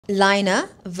Liner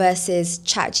versus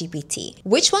ChatGPT.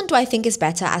 Which one do I think is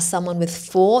better as someone with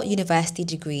 4 university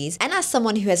degrees and as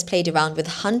someone who has played around with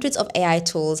hundreds of AI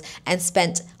tools and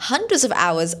spent hundreds of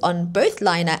hours on both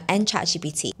Liner and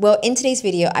ChatGPT? Well, in today's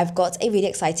video, I've got a really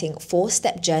exciting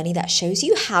 4-step journey that shows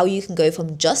you how you can go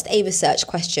from just a research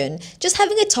question, just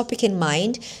having a topic in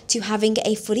mind, to having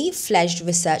a fully fledged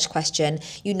research question.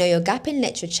 You know your gap in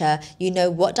literature, you know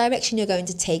what direction you're going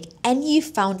to take, and you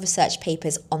found research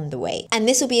papers on the way. And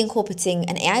this will be incorporating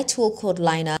an AI tool called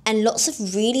Liner and lots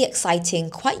of really exciting,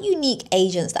 quite unique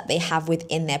agents that they have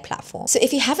within their platform. So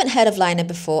if you haven't heard of Liner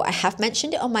before, I have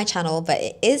mentioned it on my channel, but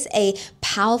it is a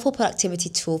powerful productivity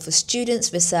tool for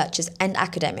students, researchers, and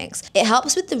academics. It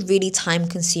helps with the really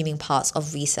time-consuming parts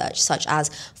of research, such as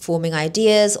forming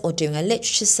ideas or doing a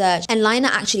literature search. And Liner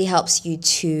actually helps you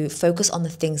to focus on the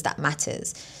things that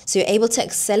matters. So you're able to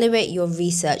accelerate your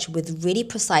research with really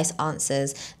precise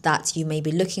answers that you may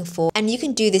be looking for. And you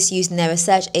can do this using their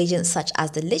research agents such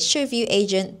as the literature review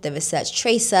agent, the research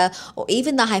tracer, or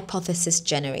even the hypothesis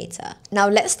generator. Now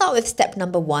let's start with step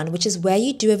number 1, which is where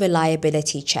you do a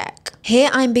reliability check. Here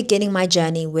I'm beginning my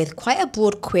journey with quite a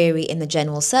broad query in the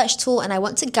general search tool, and I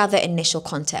want to gather initial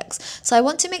context. So I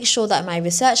want to make sure that my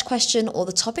research question or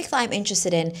the topic that I'm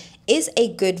interested in is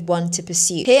a good one to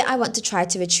pursue. Here I want to try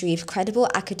to retrieve credible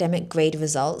academic grade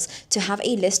results, to have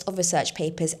a list of research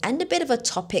papers and a bit of a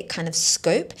topic kind of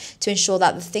scope to ensure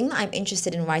that the thing that I'm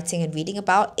interested in writing and reading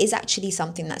about is actually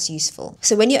something that's useful.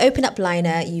 So when you open up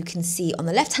Liner, you can see on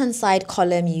the left hand side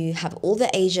column you have all the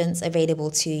agents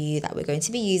available to you that we're going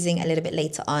to be using a little bit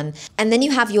later on, and then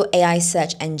you have your AI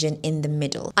search engine in the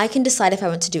middle. I can decide if I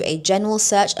want to do a general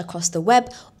search across the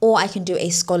web, or I can do a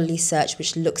scholarly search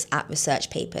which looks at research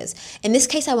papers. In this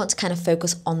case, I want to kind of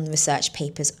focus on research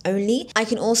papers only. I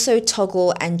can also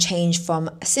toggle and change from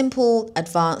simple,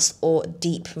 advanced, or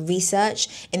deep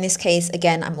research. In this case,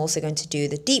 again, I'm also going to do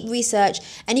the deep research,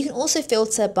 and you can also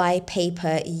filter by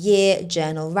paper, year,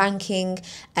 journal ranking,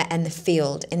 and the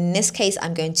field. In this case,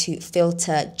 I'm going to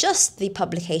filter just the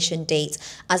publication date,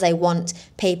 as I want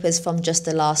papers from just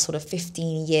the last sort of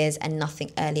 15 years and nothing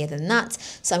earlier than that.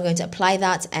 So I'm going to apply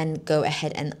that and go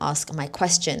ahead and ask my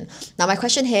question. Now my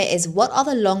question here is, what are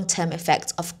the long-term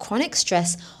effects of chronic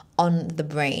stress on the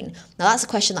brain? Now that's a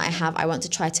question that I have. I want to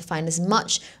try to find as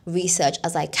much research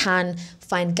as I can,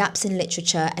 find gaps in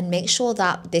literature, and make sure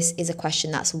that this is a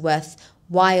question that's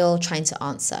worthwhile trying to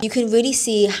answer. You can really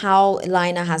see how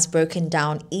Liner has broken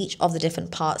down each of the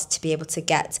different parts to be able to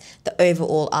get the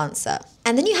overall answer.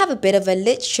 And then you have a bit of a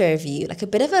literature review, like a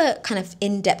bit of a kind of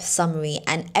in-depth summary,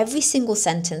 and every single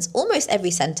sentence, almost every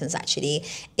sentence actually,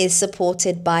 is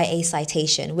supported by a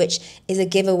citation, which is a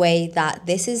giveaway that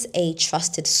this is a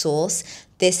trusted source.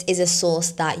 This is a source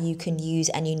that you can use,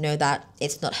 and you know that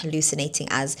it's not hallucinating,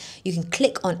 as you can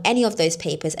click on any of those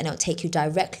papers and it'll take you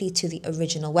directly to the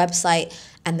original website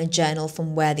and the journal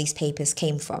from where these papers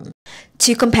came from.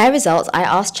 To compare results, I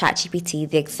asked ChatGPT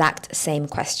the exact same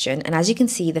question, and as you can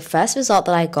see, the first result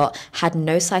that I got had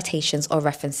no citations or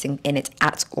referencing in it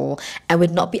at all and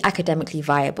would not be academically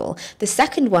viable. The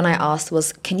second one I asked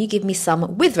was, can you give me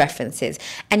some with references?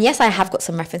 And yes, I have got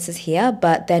some references here,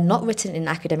 but they're not written in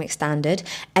academic standard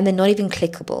and they're not even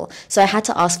clickable. So I had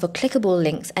to ask for clickable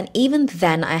links, and even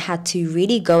then I had to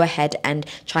really go ahead and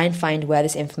try and find where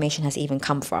this information has even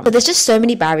come from. So there's just so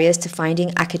many barriers to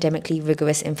finding academically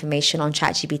rigorous information on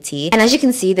ChatGPT, and as you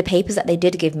can see, the papers that they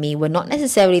did give me were not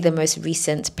necessarily the most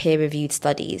recent peer-reviewed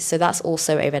studies, so that's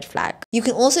also a red flag. You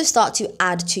can also start to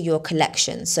add to your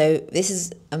collection. So this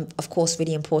is of course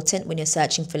really important when you're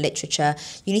searching for literature.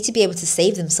 You need to be able to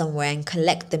save them somewhere and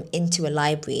collect them into a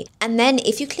library. And then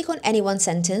if you click on any one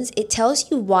sentence, it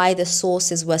tells you why the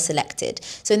sources were selected.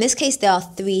 So in this case, there are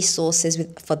 3 sources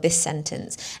for this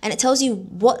sentence, and it tells you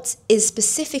what is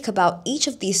specific about each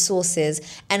of these sources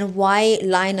and why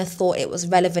Liner thought it was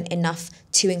relevant enough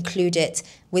to include it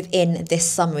within this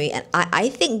summary. And I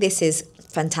think this is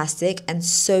fantastic and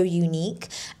so unique.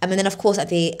 And then of course at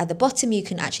the bottom you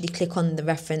can actually click on the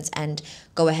reference and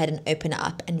go ahead and open it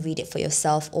up and read it for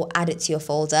yourself or add it to your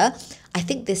folder. I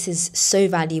think this is so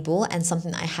valuable and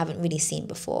something that I haven't really seen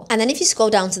before. And then if you scroll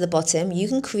down to the bottom, you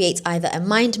can create either a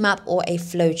mind map or a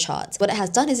flow chart. What it has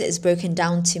done is it has broken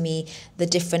down to me the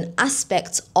different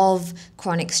aspects of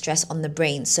chronic stress on the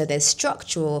brain. So there's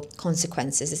structural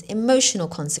consequences, there's emotional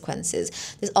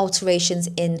consequences, there's alterations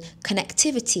in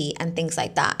connectivity and things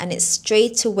like that. And it's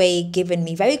straight away given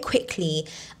me very quickly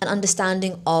an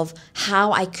understanding of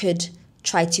how I could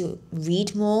try to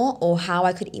read more, or how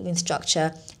I could even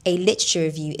structure a literature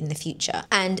review in the future.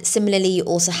 And similarly, you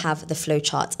also have the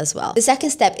flowchart as well. The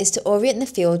second step is to orient the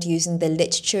field using the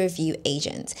literature review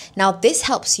agent. Now, this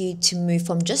helps you to move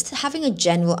from just having a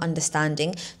general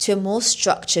understanding to a more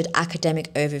structured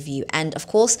academic overview. And of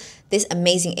course, this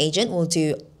amazing agent will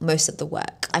do most of the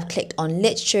work. I've clicked on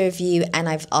literature review and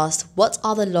I've asked, what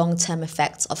are the long-term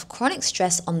effects of chronic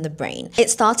stress on the brain? It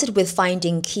started with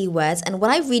finding keywords, and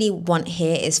what I really want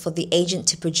here is for the agent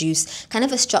to produce kind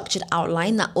of a structured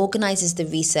outline that organizes the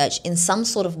research in some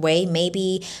sort of way,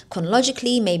 maybe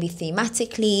chronologically, maybe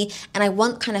thematically, and I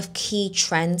want kind of key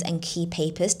trends and key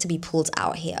papers to be pulled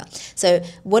out here. So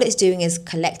what it's doing is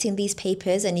collecting these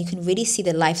papers, and you can really see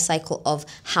the life cycle of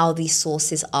how these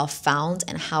sources are found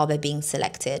and how they're being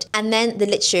selected. And then the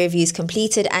literature review is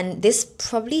completed, and this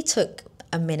probably took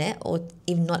a minute, or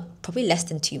even not, probably less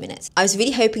than 2 minutes. I was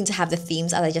really hoping to have the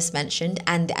themes as I just mentioned,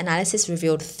 and the analysis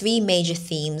revealed 3 major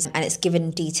themes, and it's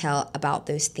given detail about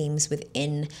those themes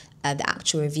within the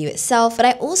actual review itself. But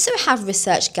I also have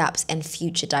research gaps and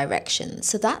future directions,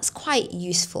 so that's quite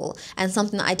useful and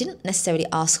something that I didn't necessarily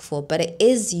ask for, but it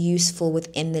is useful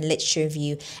within the literature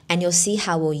review, and you'll see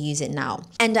how we'll use it now.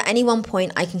 And at any one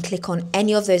point I can click on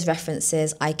any of those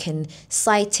references, I can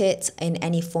cite it in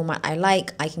any format I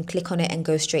like, I can click on it and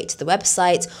go straight to the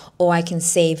website, or I can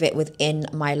save it within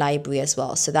my library as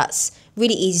well. So that's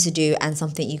really easy to do and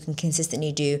something you can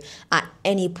consistently do at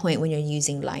any point when you're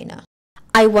using Liner.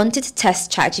 I wanted to test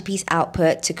ChatGPT's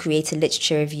output to create a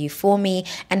literature review for me,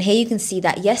 and here you can see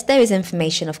that yes, there is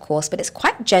information of course, but it's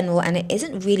quite general and it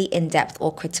isn't really in-depth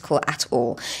or critical at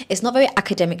all. It's not very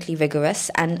academically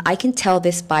rigorous, and I can tell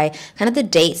this by kind of the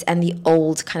dates and the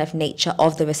old kind of nature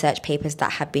of the research papers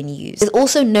that have been used. There's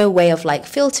also no way of like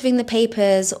filtering the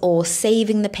papers or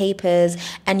saving the papers,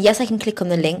 and yes, I can click on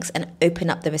the links and open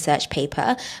up the research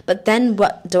paper, but then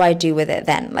what do I do with it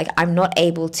then? Like, I'm not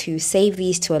able to save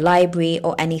these to a library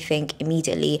or anything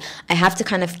immediately. I have to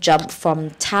kind of jump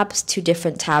from tabs to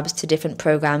different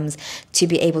programs to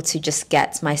be able to just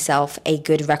get myself a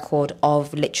good record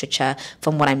of literature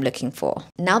from what I'm looking for.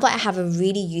 Now that I have a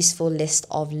really useful list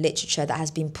of literature that has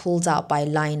been pulled out by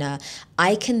Liner,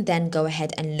 I can then go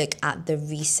ahead and look at the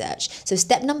research. So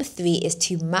step number 3 is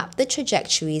to map the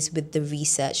trajectories with the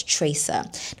research tracer.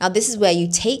 Now this is where you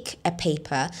take a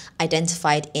paper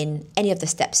identified in any of the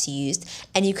steps you used,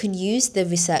 and you can use the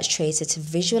research tracer to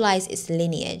visualize its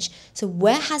lineage. So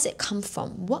where has it come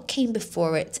from? What came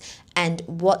before it? And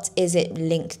what is it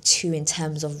linked to in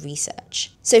terms of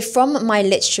research? So from my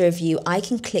literature review, I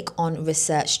can click on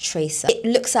Research Tracer. It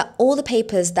looks at all the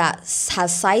papers that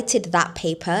has cited that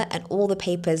paper and all the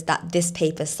papers that this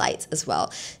paper cites as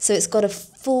well. So it's got a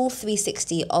full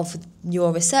 360 of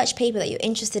your research paper that you're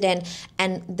interested in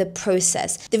and the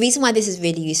process. The reason why this is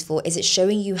really useful is it's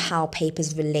showing you how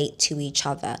papers relate to each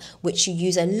other, which you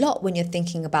use a lot when you're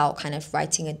thinking about kind of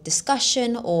writing a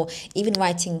discussion or even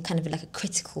writing kind of like a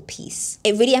critical piece.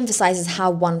 It really emphasizes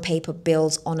how one paper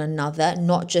builds on another,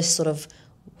 not just sort of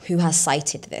who has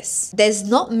cited this. There's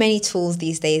not many tools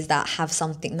these days that have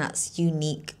something that's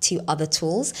unique to other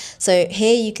tools. So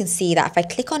here you can see that if I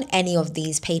click on any of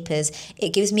these papers,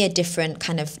 it gives me a different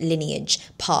kind of lineage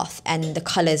path and the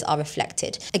colors are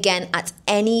reflected. Again, at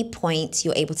any point,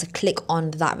 you're able to click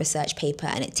on that research paper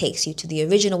and it takes you to the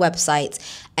original website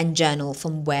and journal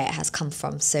from where it has come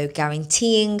from. So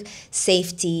guaranteeing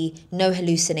safety, no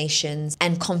hallucinations,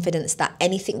 and confidence that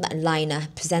anything that Liner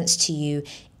presents to you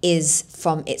is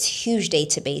from its huge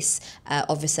database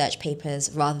of research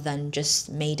papers rather than just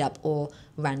made up or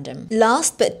random.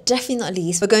 Last but definitely not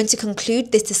least, we're going to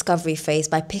conclude this discovery phase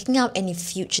by picking out any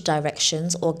future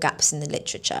directions or gaps in the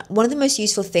literature. One of the most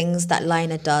useful things that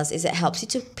Liner does is it helps you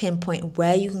to pinpoint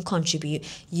where you can contribute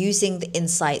using the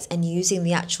insights and using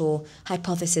the actual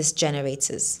hypothesis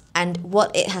generators. And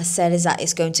what it has said is that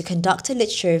it's going to conduct a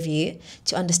literature review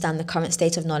to understand the current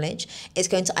state of knowledge, it's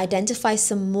going to identify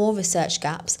some more research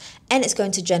gaps, and it's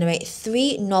going to generate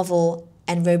 3 novel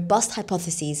and robust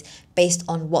hypotheses based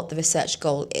on what the research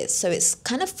goal is. So it's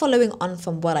kind of following on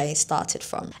from what I started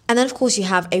from. And then of course you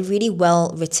have a really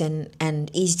well written and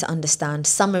easy to understand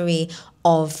summary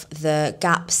of the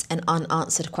gaps and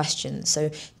unanswered questions.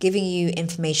 So giving you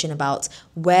information about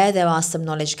where there are some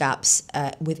knowledge gaps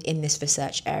within this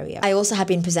research area. I also have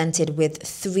been presented with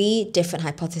 3 different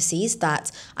hypotheses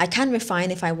that I can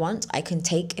refine if I want, I can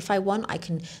take if I want, I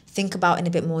can think about in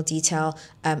a bit more detail,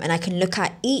 and I can look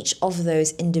at each of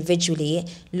those individually,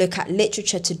 look at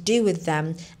literature to do with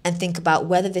them, and think about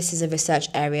whether this is a research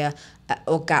area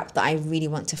or gap that I really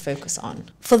want to focus on.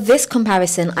 For this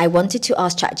comparison, I wanted to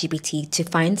ask ChatGPT to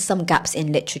find some gaps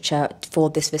in literature for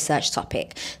this research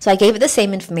topic. So I gave it the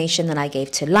same information that I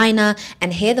gave to Liner,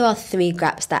 and here there are 3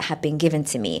 gaps that have been given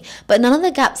to me. But none of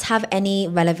the gaps have any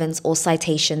relevance or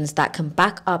citations that can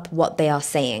back up what they are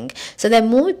saying. So they're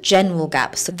more general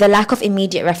gaps. The lack of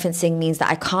immediate referencing means that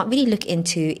I can't really look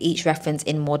into each reference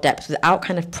in more depth without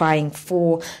kind of prying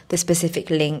for the specific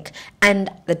link,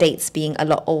 and the dates being a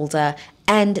lot older,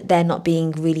 and there not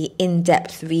being really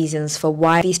in-depth reasons for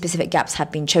why these specific gaps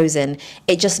have been chosen.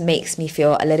 It just makes me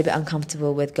feel a little bit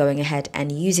uncomfortable with going ahead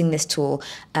and using this tool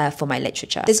for my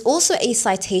literature. There's also a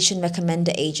citation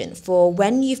recommender agent for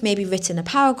when you've maybe written a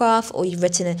paragraph or you've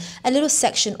written a little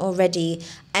section already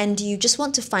and you just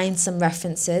want to find some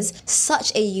references.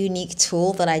 Such a unique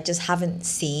tool that I just haven't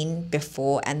seen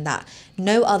before and that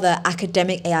no other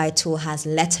academic AI tool has,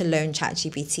 let alone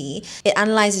ChatGPT. It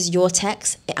analyzes your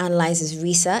text, it analyzes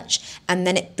research, and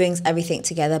then it brings everything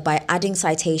together by adding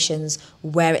citations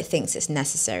where it thinks it's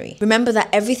necessary. Remember that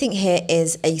everything here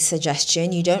is a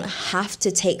suggestion. You don't have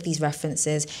to take these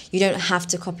references. You don't have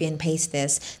to copy and paste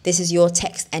this. This is your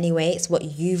text anyway. It's what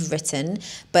you've written,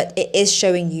 but it is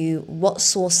showing you what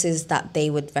sources that they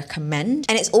would recommend.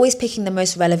 And it's always picking the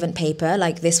most relevant paper.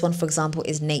 Like this one, for example,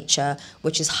 is Nature,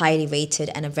 which is highly rated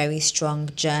and a very strong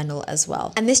journal as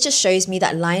well. And this just shows me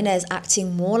that Liner is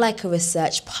acting more like a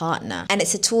research partner. And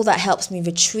it's a tool that helps me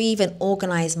retrieve and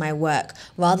organize my work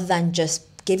rather than just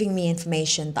giving me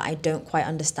information that I don't quite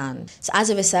understand. So as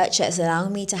a researcher, it's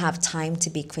allowing me to have time to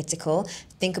be critical,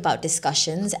 think about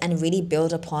discussions, and really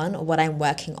build upon what I'm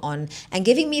working on, and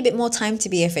giving me a bit more time to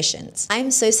be efficient.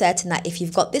 I'm so certain that if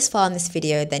you've got this far in this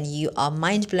video, then you are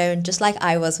mind blown, just like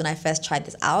I was when I first tried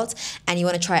this out, and you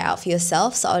want to try it out for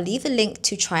yourself. So I'll leave the link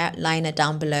to try out Liner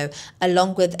down below,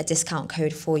 along with a discount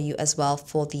code for you as well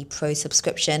for the pro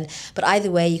subscription. But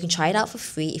either way, you can try it out for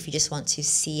free if you just want to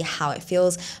see how it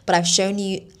feels. But I've shown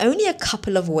you only a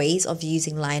couple of ways of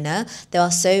using Liner. There are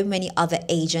so many other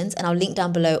agents, and I'll link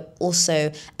down below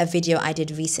also a video I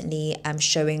did recently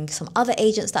showing some other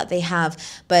agents that they have.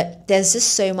 But there's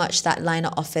just so much that Liner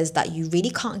offers that you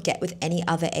really can't get with any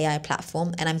other AI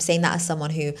platform. And I'm saying that as someone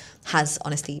who has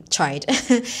honestly tried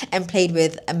and played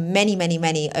with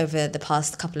many over the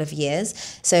past couple of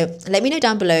years. So let me know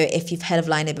down below if you've heard of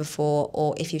Liner before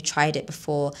or if you've tried it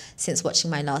before since watching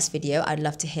my last video. I'd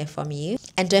love to hear from you.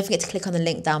 And don't forget to click on the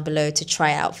link down below to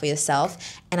try it out for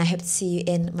yourself. And I hope to see you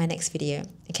in my next video.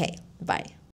 Okay, bye.